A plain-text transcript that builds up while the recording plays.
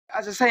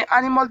As I say,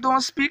 animals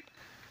don't speak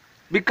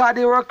because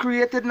they were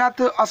created not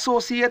to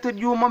associate with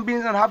human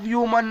beings and have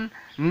human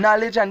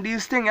knowledge and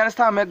these things. You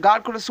understand me?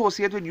 God could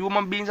associate with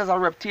human beings as a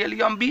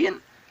reptilian being.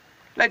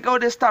 Like how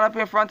they stand up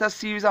in front of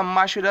series and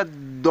mash with a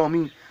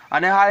dummy.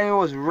 And then Harry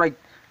was right.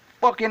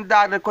 Fucking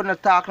dog that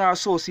couldn't talk nor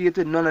associate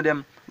with none of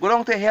them. Go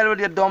down to hell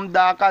with your dumb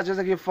dog, cause just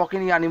like your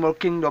fucking animal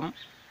kingdom.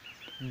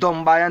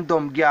 Dumb boy and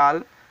dumb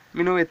girl.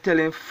 Me know it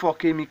telling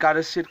fucking me cause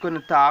the shit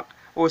couldn't talk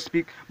or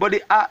speak. But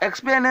they are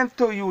explaining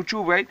to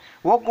YouTube, right?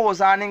 What goes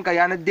on in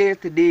Guyana day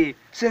to day.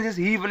 Since this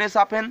evilness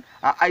happened,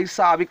 and I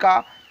saw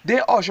because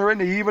they ushering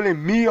the evil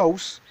in me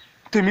house.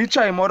 To me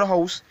child mother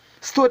house.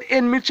 Stood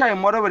in me child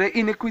mother with the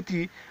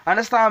iniquity.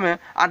 Understand me?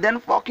 And then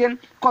fucking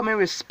coming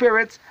with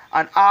spirits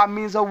and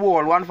armies of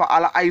war. One for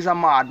all eyes a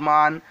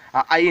madman.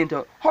 And I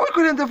enter. How we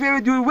could interfere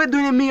with you? We're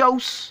doing in me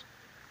house.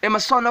 In my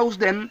son house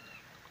then.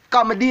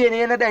 Come a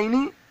DNA in the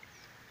dining.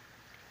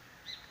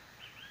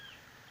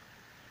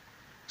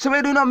 So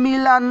we do not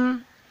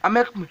Milan and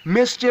make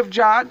mischief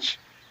judge.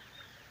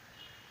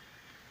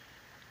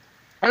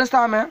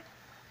 Understand me?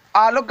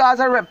 All of God's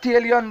a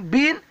reptilian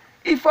being.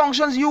 He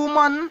functions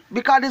human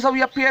because this is how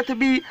we appear to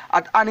be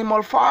at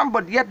animal farm,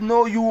 but yet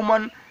no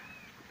human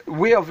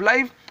way of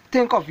life.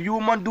 Think of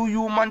human, do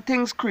human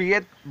things,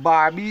 create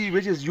Barbie,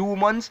 which is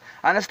humans.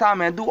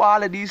 Understand me? Do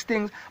all of these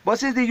things. But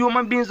since the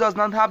human beings does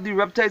not have the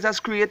reptiles as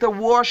creator,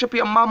 worship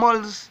your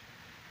mammals.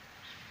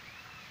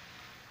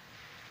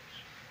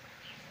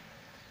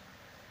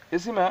 You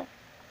see me?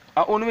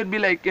 I only would be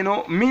like, you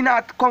know, me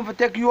not come to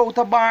take you out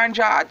of barn,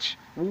 George.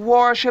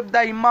 Worship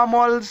thy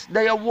mammals,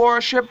 thy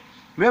worship.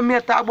 When me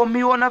talk about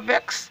me wanna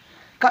vex.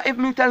 Cause if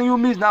me telling you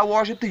me is not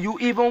worship to you,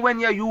 even when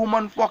you're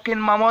human fucking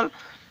mammal,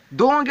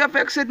 don't get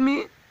vexed with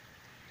me.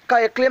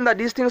 Cause you claim that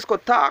these things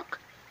could talk.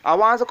 And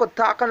once they could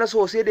talk and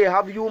associate, they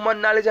have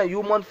human knowledge and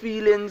human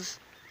feelings.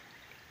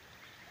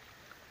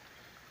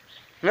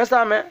 You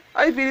understand me?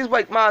 I feel this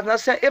white man not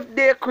saying if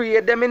they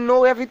create them, they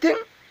know everything.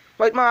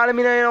 White man, I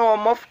mean, you know,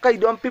 muff, cause you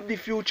don't peep the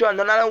future and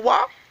none of them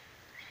what?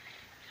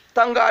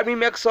 Thank God me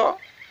make so.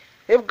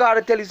 If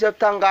God tell you,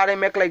 thank God I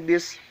make like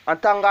this,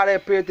 and thank God I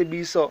pray to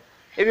be so.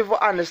 If you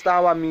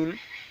understand what I mean.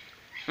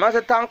 I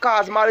say thank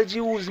God marriage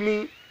use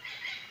me.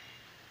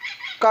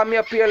 Come me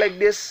appear like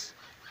this.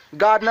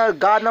 God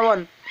no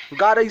one.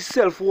 God is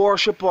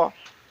self-worshipper.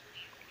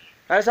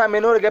 Understand me?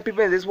 Know to get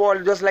people in this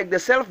world just like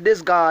themselves,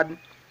 this God.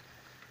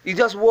 He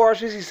just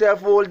worships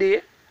himself all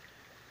day.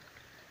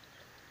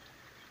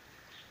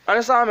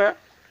 Understand me?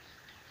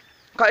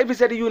 Because if he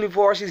said the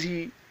universe is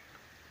he.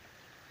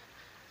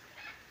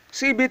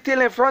 See, be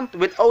till in front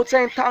without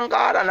saying thank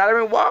God and I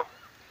mean what?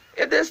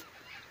 If this,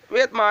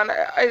 wait man,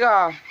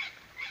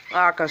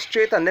 I can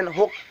straight and then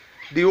hook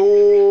the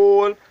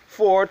whole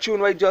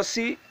fortune I just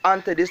see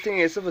onto this thing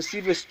itself to see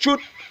if it's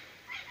truth.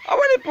 And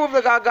when he proved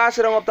the God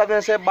sit down up top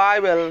and said,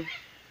 Bible,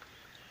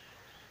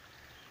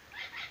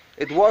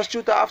 it was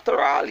truth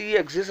after all. He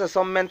exists as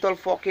some mental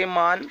fucking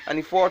man and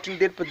the fortune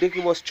did predict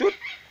it was truth.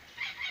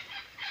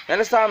 You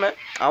understand me?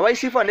 And what I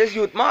see from this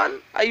youth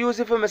man, I use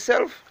it for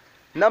myself.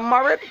 Not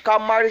married,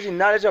 because marriage is the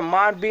knowledge of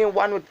man being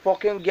one with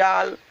fucking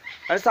girl.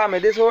 Understand me?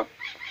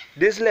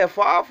 This left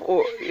half,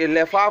 or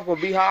left half gonna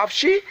be half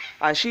she,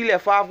 and she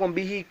left half gonna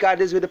be he, because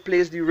this will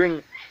place the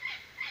ring.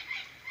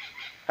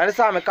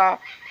 Understand me? Because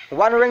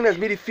one ring that's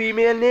be the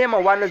female name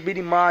and one that's be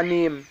the man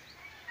name.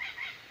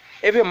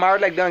 If you're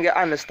married like that, you get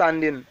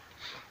understanding.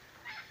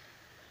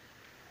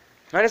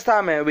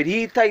 Understand me? With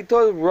he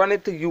title, run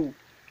it to you.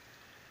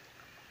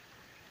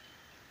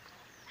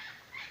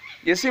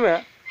 You see me?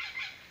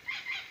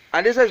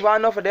 And this is why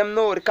enough of them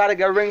know the kind of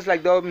get rings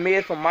like they're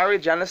made for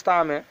marriage, you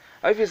understand me?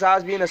 If it's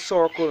has been a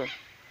circle.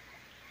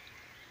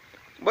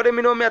 But then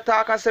me know me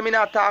attack and say me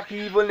not attack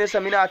evilness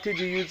and me not teach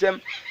you use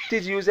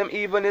them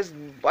evilness.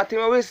 But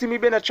think when we see me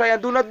being a try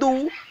and do not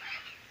do.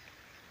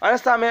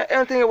 Understand me?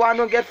 Anything you want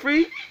don't get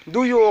free,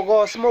 do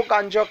yoga, smoke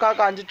ganja, cause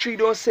ganja tree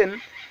don't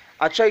sin.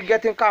 I try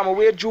getting calm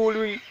away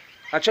jewelry.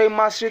 I try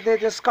mastering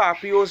it in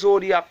Scorpio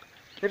Zodiac.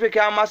 If you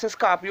can't master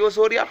Scorpio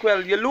Zodiac,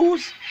 well you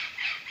lose.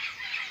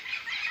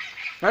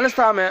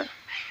 Understand me?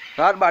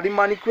 God body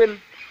mannequin.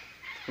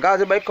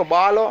 God's by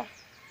Kabbalah.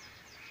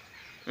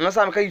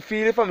 Understand me? Because you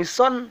feel it from his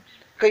son.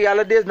 Because all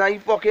of days now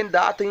you fucking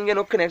daughter, you get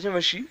no connection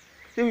with she.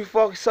 If you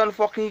fuck his son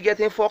fucking, you get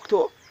him fucked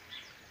up.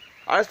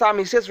 Understand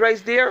me? He sits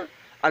right there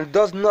and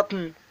does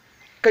nothing.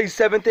 Because he's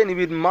 17, he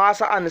with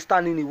master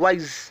understanding, he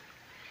wise.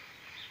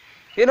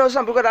 You know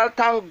some people that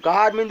thank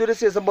God mean do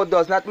this, but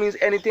does not mean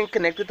anything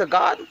connected to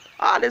God.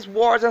 Ah, this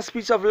words and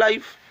speech of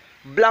life.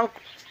 Blank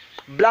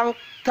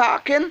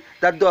talking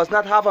that does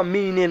not have a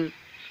meaning.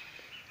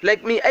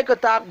 Like me, I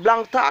could talk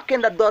blank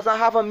talking that does not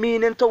have a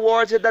meaning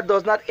towards it, that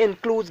does not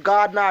include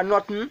God nor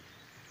nothing.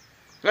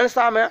 You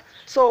understand me?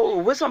 So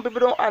what some people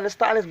don't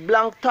understand is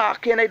blank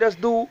talking I just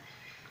do.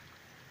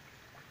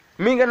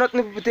 Me got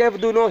nothing to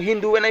do no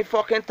Hindu when I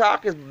fucking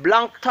talk. It's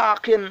blank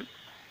talking.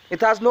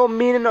 It has no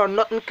meaning or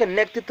nothing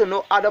connected to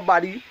no other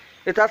body.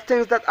 It has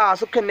things that are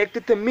also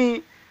connected to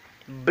me.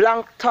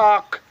 Blank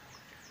talk.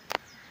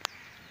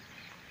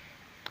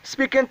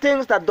 Speaking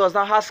things that does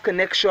not have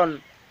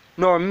connection.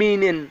 nor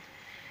meaning.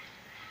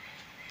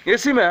 You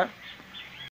see me?